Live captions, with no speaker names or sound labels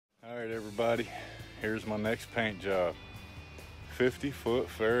Alright everybody, here's my next paint job. 50-foot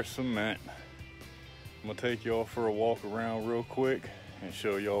Ferrocement. I'm gonna take y'all for a walk around real quick and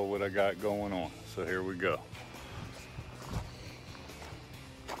show y'all what I got going on. So here we go.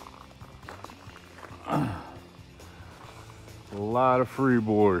 A lot of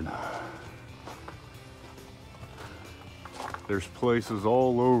freeboard. There's places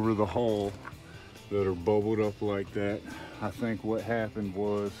all over the hull that are bubbled up like that. I think what happened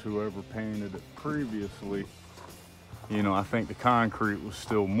was whoever painted it previously, I think the concrete was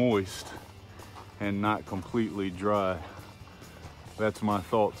still moist and not completely dry. That's my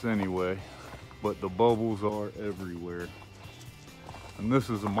thoughts anyway, but the bubbles are everywhere. And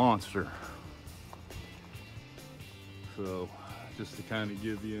this is a monster. So just to kind of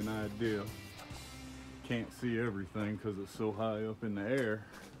give you an idea, can't see everything because it's so high up in the air,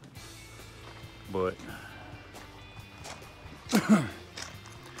 but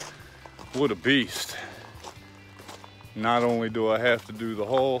what a beast. Not only do I have to do the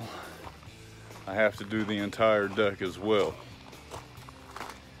hull, I have to do the entire deck as well.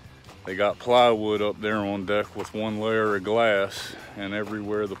 They got plywood up there on deck with one layer of glass, and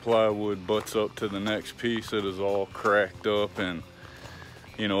everywhere the plywood butts up to the next piece, it is all cracked up, and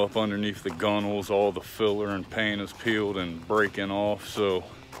up underneath the gunnels, all the filler and paint is peeled and breaking off. So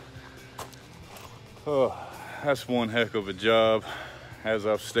that's one heck of a job. As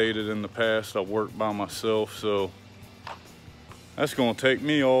I've stated in the past, I work by myself, so that's gonna take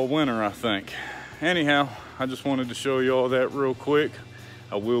me all winter, I think. Anyhow, I just wanted to show you all that real quick.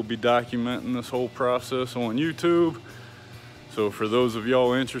 I will be documenting this whole process on YouTube. So for those of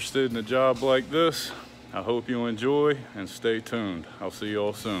y'all interested in a job like this, I hope you enjoy and stay tuned. I'll see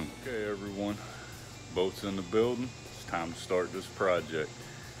y'all soon. Okay everyone, boat's in the building. It's time to start this project.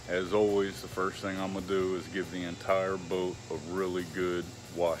 As always, the first thing I'm gonna do is give the entire boat a really good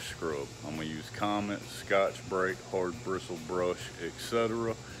wash scrub. I'm gonna use Comet, Scotch-Brite, hard bristle brush,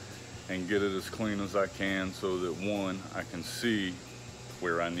 etc. and get it as clean as I can so that one, I can see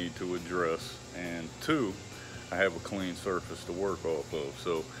where I need to address, and two, I have a clean surface to work off of.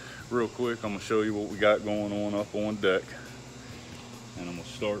 So real quick, I'm gonna show you what we got going on up on deck. And I'm gonna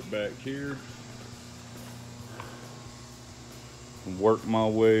start back here and work my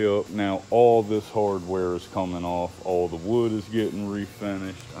way up. Now all this hardware is coming off, all the wood is getting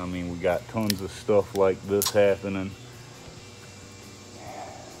refinished. I mean, we got tons of stuff like this happening.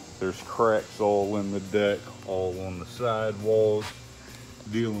 There's cracks all in the deck, all on the side walls,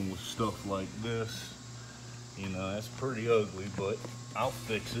 dealing with stuff like this. That's pretty ugly, but I'll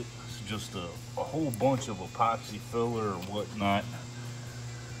fix it. It's just a whole bunch of epoxy filler or whatnot.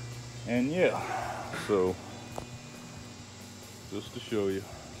 And yeah, so just to show you,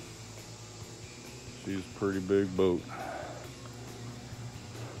 she's a pretty big boat.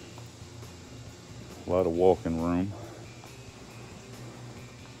 A lot of walking room.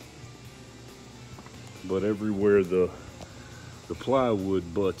 But everywhere the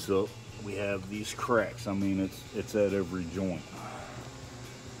plywood butts up, we have these cracks. I mean, it's at every joint.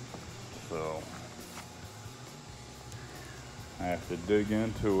 So I have to dig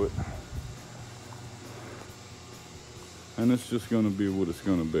into it. And it's just gonna be what it's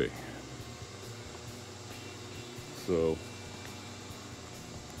gonna be. So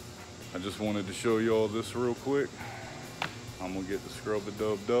I just wanted to show you all this real quick. I'm gonna get the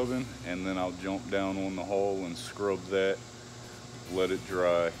scrub-a-dub-dubbing, and then I'll jump down on the hull and scrub that, let it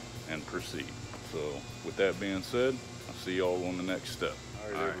dry, and proceed. So with that being said, I'll see y'all on the next step.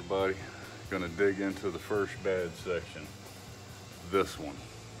 All right, everybody, gonna dig into the first bad section, this one.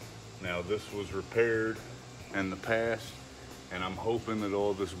 Now this was repaired in the past, and I'm hoping that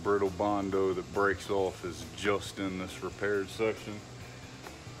all this brittle Bondo that breaks off is just in this repaired section.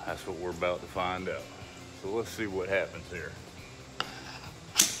 That's what we're about to find out. So let's see what happens here.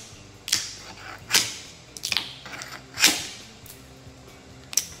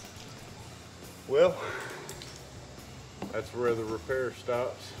 Well, that's where the repair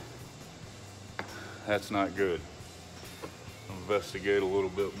stops. That's not good. I'll investigate a little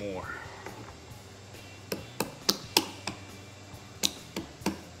bit more.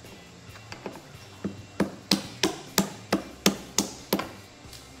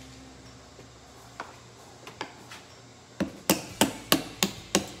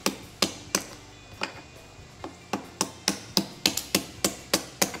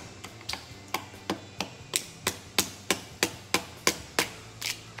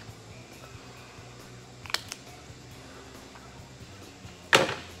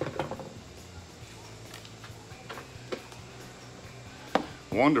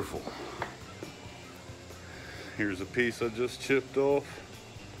 Wonderful. Here's a piece I just chipped off.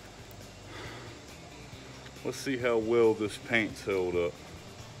 Let's see how well this paint's held up.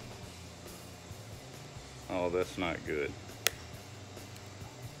 Oh, that's not good.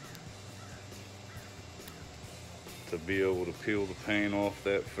 To be able to peel the paint off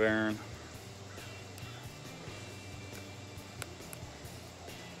that Ferron.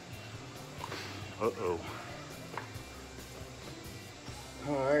 Uh-oh.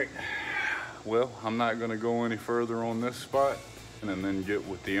 All right. Well, I'm not gonna go any further on this spot and then get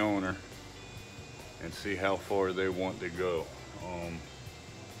with the owner and see how far they want to go.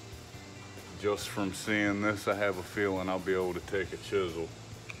 Just from seeing this, I have a feeling I'll be able to take a chisel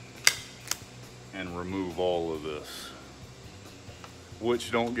and remove all of this.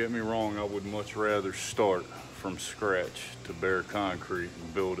 Which, don't get me wrong, I would much rather start from scratch to bare concrete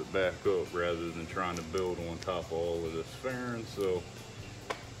and build it back up rather than trying to build on top of all of this Ferron. So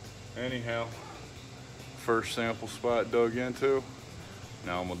anyhow, first sample spot dug into.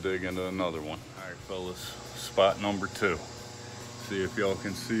 Now I'm gonna dig into another one. All right, fellas, spot number 2. See if y'all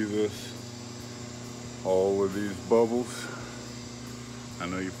can see this. All of these bubbles. I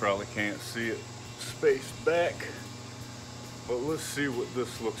know you probably can't see it spaced back, but let's see what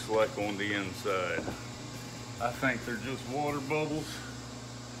this looks like on the inside. I think they're just water bubbles,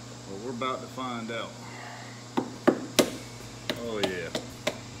 but we're about to find out. Oh yeah.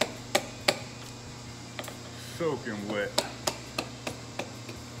 Soaking wet.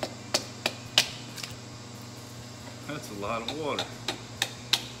 That's a lot of water.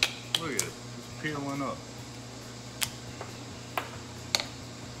 Look at it, just peeling up.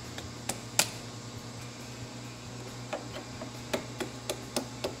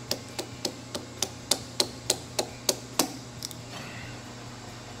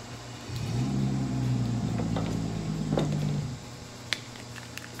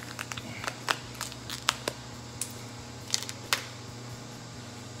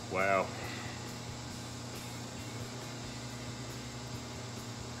 Wow.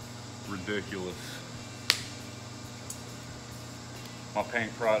 Ridiculous. My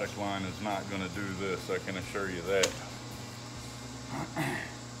paint product line is not going to do this, I can assure you that.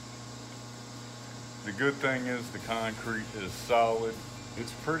 The good thing is the concrete is solid.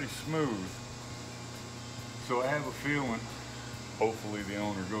 It's pretty smooth. So I have a feeling, hopefully the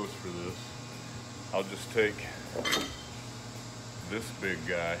owner goes for this, I'll just take this big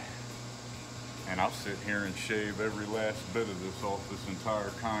guy and I'll sit here and shave every last bit of this off this entire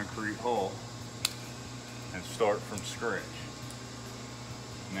concrete hull and start from scratch.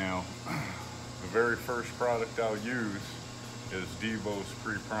 Now, the very first product I'll use is Devo's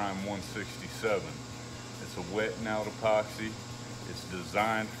Pre-Prime 167. It's a wet and out epoxy. It's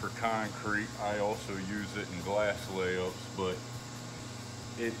designed for concrete. I also use it in glass layups, but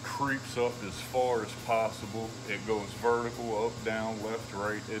it creeps up as far as possible. It goes vertical, up, down, left,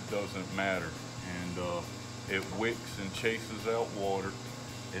 right, it doesn't matter. And it wicks and chases out water.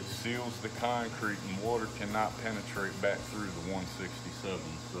 It seals the concrete and water cannot penetrate back through the 167.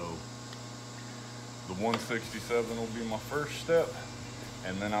 So the 167 will be my first step,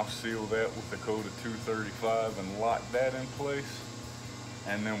 and then I'll seal that with a coat of 235 and lock that in place.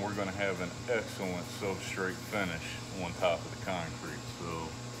 And then we're gonna have an excellent substrate finish on top of the concrete. So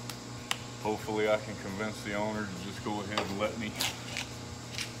hopefully I can convince the owner to just go ahead and let me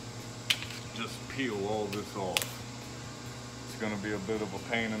just peel all this off. It's gonna be a bit of a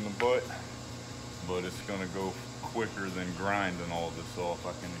pain in the butt, but it's gonna go quicker than grinding all this off,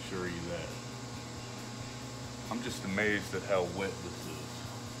 I can assure you that. I'm just amazed at how wet this is.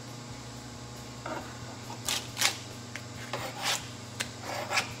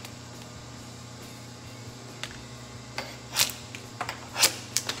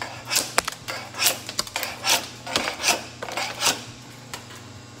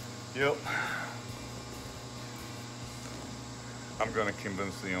 Yep. I'm gonna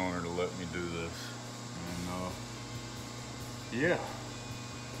convince the owner to let me do this. And yeah.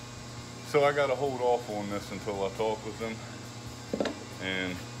 So I gotta hold off on this until I talk with him.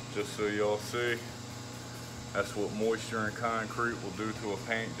 And just so y'all see, that's what moisture in concrete will do to a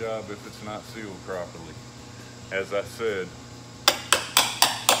paint job if it's not sealed properly. As I said,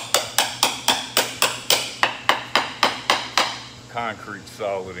 concrete's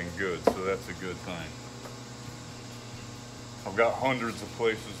solid and good, so that's a good thing. I've got hundreds of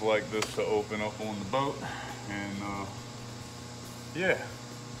places like this to open up on the boat, and yeah,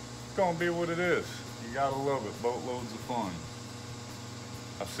 it's gonna be what it is. You gotta love it, boatloads of fun.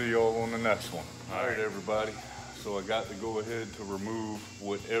 I'll see y'all on the next one. All right, everybody, so I got to go ahead to remove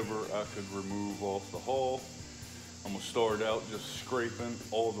whatever I could remove off the hull. I'm gonna start out just scraping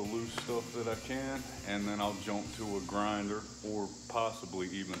all the loose stuff that I can, and then I'll jump to a grinder or possibly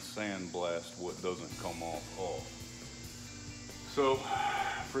even sandblast what doesn't come off. So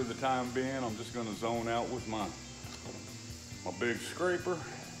for the time being, I'm just gonna zone out with my big scraper,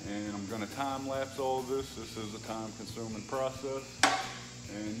 and I'm gonna time lapse all this. This is a time consuming process,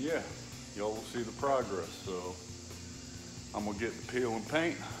 and yeah, y'all will see the progress. So I'm gonna get the peel and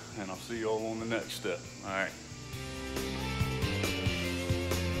paint, and I'll see y'all on the next step. All right.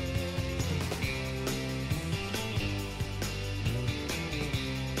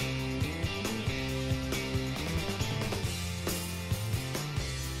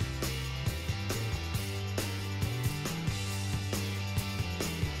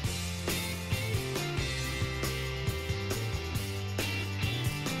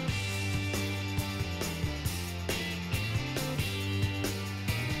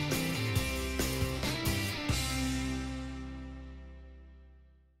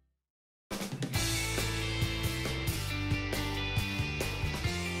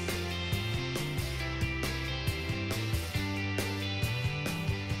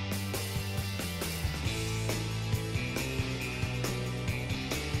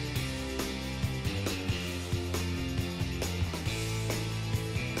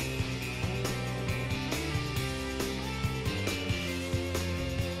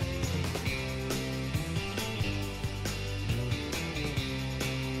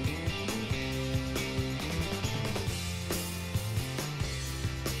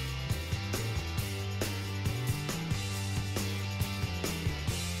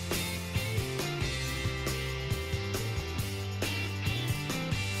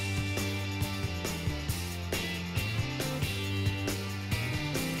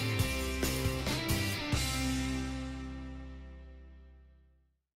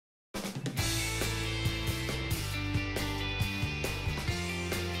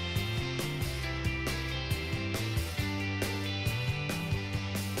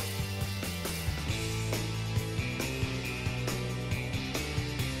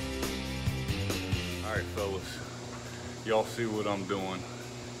 All right, fellas, y'all see what I'm doing.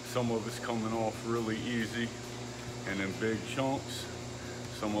 Some of it's coming off really easy and in big chunks.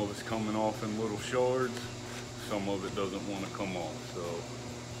 Some of it's coming off in little shards. Some of it doesn't want to come off. So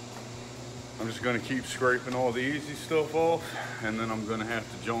I'm just gonna keep scraping all the easy stuff off, and then I'm gonna have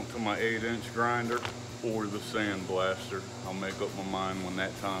to jump to my 8-inch grinder or the sand blaster. I'll make up my mind when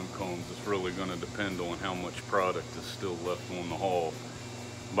that time comes. It's really gonna depend on how much product is still left on the hull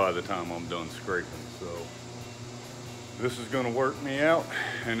by the time I'm done scraping. So this is gonna work me out,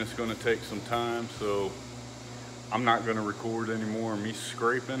 and it's gonna take some time, so I'm not gonna record any more of me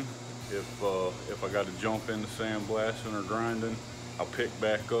scraping. If I gotta jump into sandblasting or grinding, I'll pick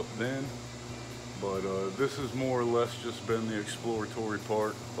back up then. But this has more or less just been the exploratory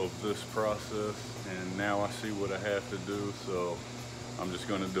part of this process, and now I see what I have to do, so I'm just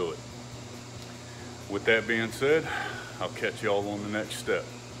gonna do it. With that being said, I'll catch y'all on the next step.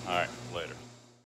 All right, later.